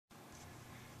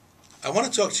I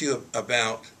want to talk to you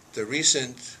about the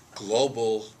recent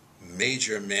global,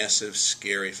 major, massive,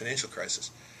 scary financial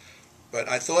crisis. But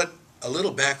I thought a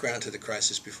little background to the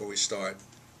crisis before we start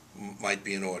might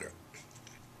be in order.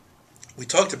 We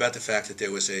talked about the fact that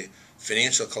there was a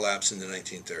financial collapse in the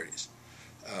 1930s.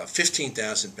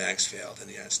 15,000 banks failed in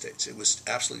the United States. It was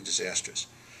absolutely disastrous.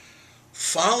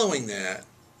 Following that,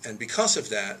 and because of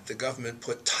that, the government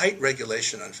put tight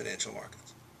regulation on financial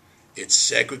markets. It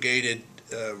segregated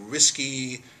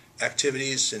risky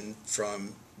activities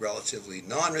from relatively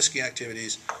non-risky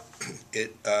activities.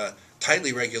 It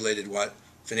tightly regulated what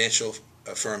financial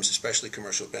firms, especially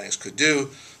commercial banks, could do.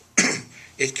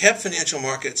 It kept financial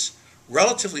markets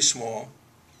relatively small,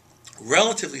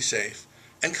 relatively safe,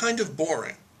 and kind of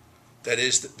boring. That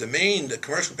is, the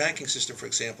commercial banking system, for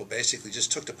example, basically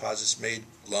just took deposits, made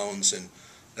loans, and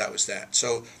that was that.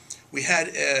 So we had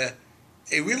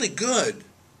a really good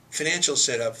financial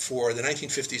setup for the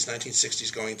 1950s,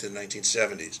 1960s, going into the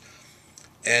 1970s.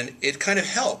 And it kind of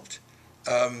helped.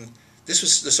 This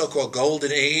was the so-called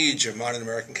golden age of modern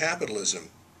American capitalism,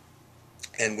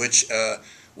 in which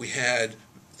we had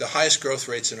the highest growth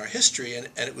rates in our history, and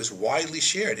it was widely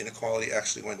shared. Inequality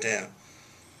actually went down.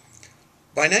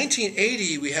 By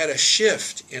 1980, we had a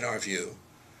shift in our view.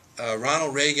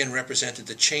 Ronald Reagan represented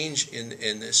the change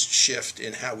in this shift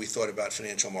in how we thought about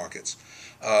financial markets.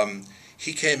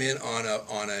 He came in on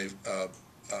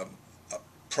a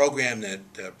program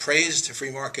that praised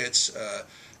free markets,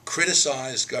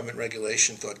 criticized government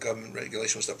regulation, thought government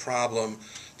regulation was the problem.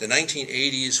 The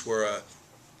 1980s were a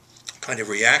kind of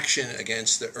reaction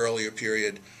against the earlier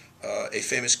period. A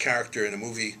famous character in a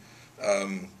movie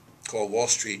called Wall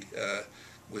Street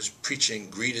was preaching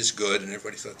greed is good, and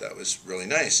everybody thought that was really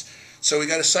nice. So we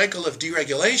got a cycle of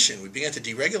deregulation. We began to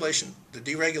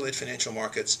deregulate financial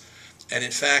markets, and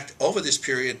in fact, over this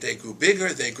period, they grew bigger,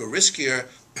 they grew riskier,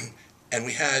 and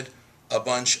we had a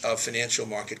bunch of financial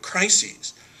market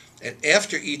crises. And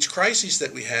after each crisis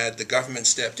that we had, the government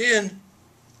stepped in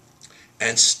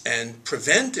and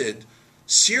prevented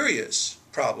serious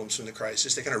problems from the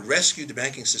crisis. They kind of rescued the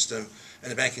banking system,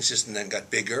 and the banking system then got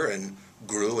bigger and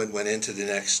grew and went into the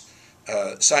next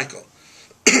cycle.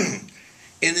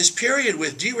 In this period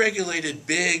with deregulated,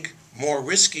 big, more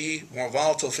risky, more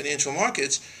volatile financial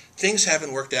markets, things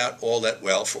haven't worked out all that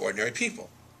well for ordinary people.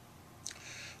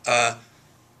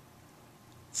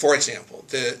 For example,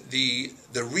 the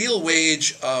real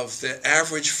wage of the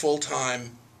average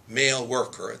full-time male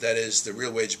worker, that is, the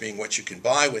real wage being what you can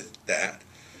buy with that,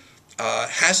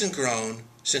 hasn't grown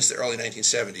since the early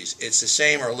 1970s. It's the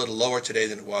same or a little lower today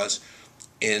than it was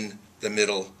in the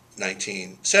middle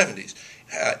 1970s.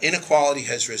 Inequality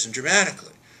has risen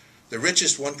dramatically. The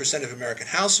richest 1% of American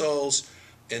households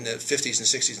in the 50s and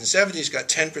 60s and 70s got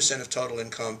 10% of total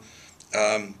income.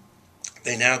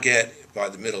 They now get, by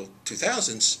the middle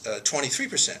 2000s,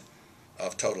 23%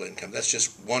 of total income. That's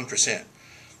just 1%.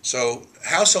 So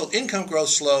household income growth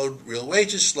slowed, real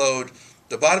wages slowed,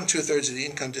 the bottom two-thirds of the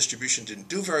income distribution didn't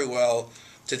do very well.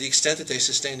 To the extent that they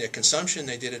sustained their consumption,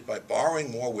 they did it by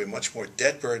borrowing more. We're much more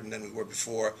debt burdened than we were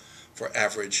before for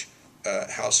average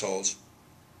households,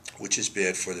 which is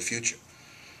bad for the future.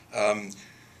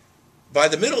 By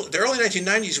the early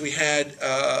 1990s, we had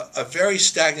a very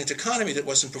stagnant economy that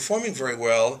wasn't performing very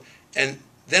well, and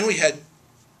then we had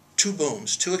two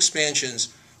booms, two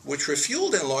expansions, which were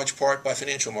fueled in large part by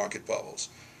financial market bubbles.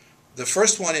 The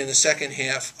first one in the second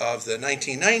half of the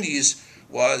 1990s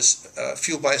was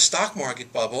fueled by a stock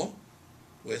market bubble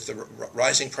with the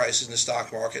rising prices in the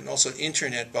stock market, and also an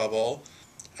internet bubble,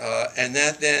 and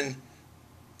that then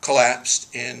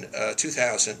collapsed in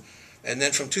 2000. And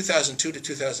then from 2002 to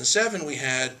 2007, we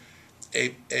had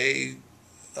a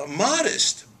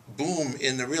modest boom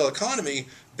in the real economy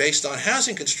based on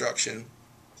housing construction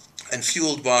and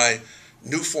fueled by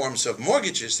new forms of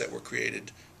mortgages that were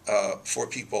created for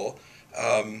people.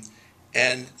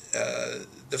 And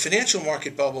the financial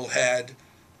market bubble had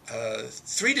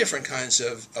three different kinds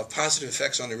of positive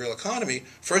effects on the real economy.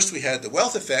 First, we had the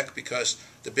wealth effect, because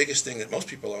the biggest thing that most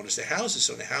people own is their houses.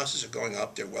 So the houses are going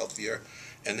up, they're wealthier,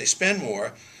 and they spend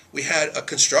more. We had a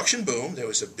construction boom. There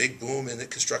was a big boom in the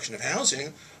construction of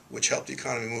housing, which helped the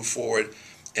economy move forward.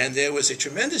 And there was a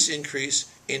tremendous increase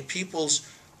in people's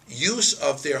use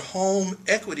of their home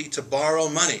equity to borrow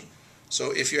money.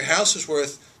 So if your house is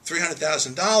worth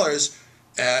 $300,000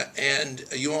 and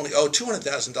you only owe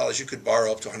 $200,000, you could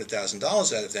borrow up to $100,000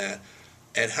 out of that.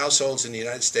 And households in the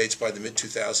United States by the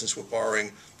mid-2000s were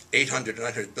borrowing $800 to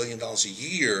 $900 billion a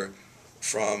year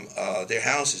from their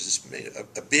houses. It's made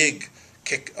a big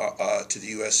kick to the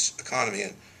U.S. economy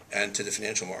and to the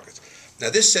financial markets. Now,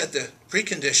 this set the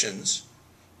preconditions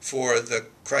for the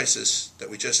crisis that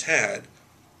we just had,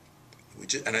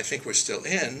 and I think we're still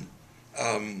in,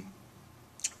 and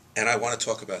I want to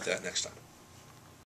talk about that next time.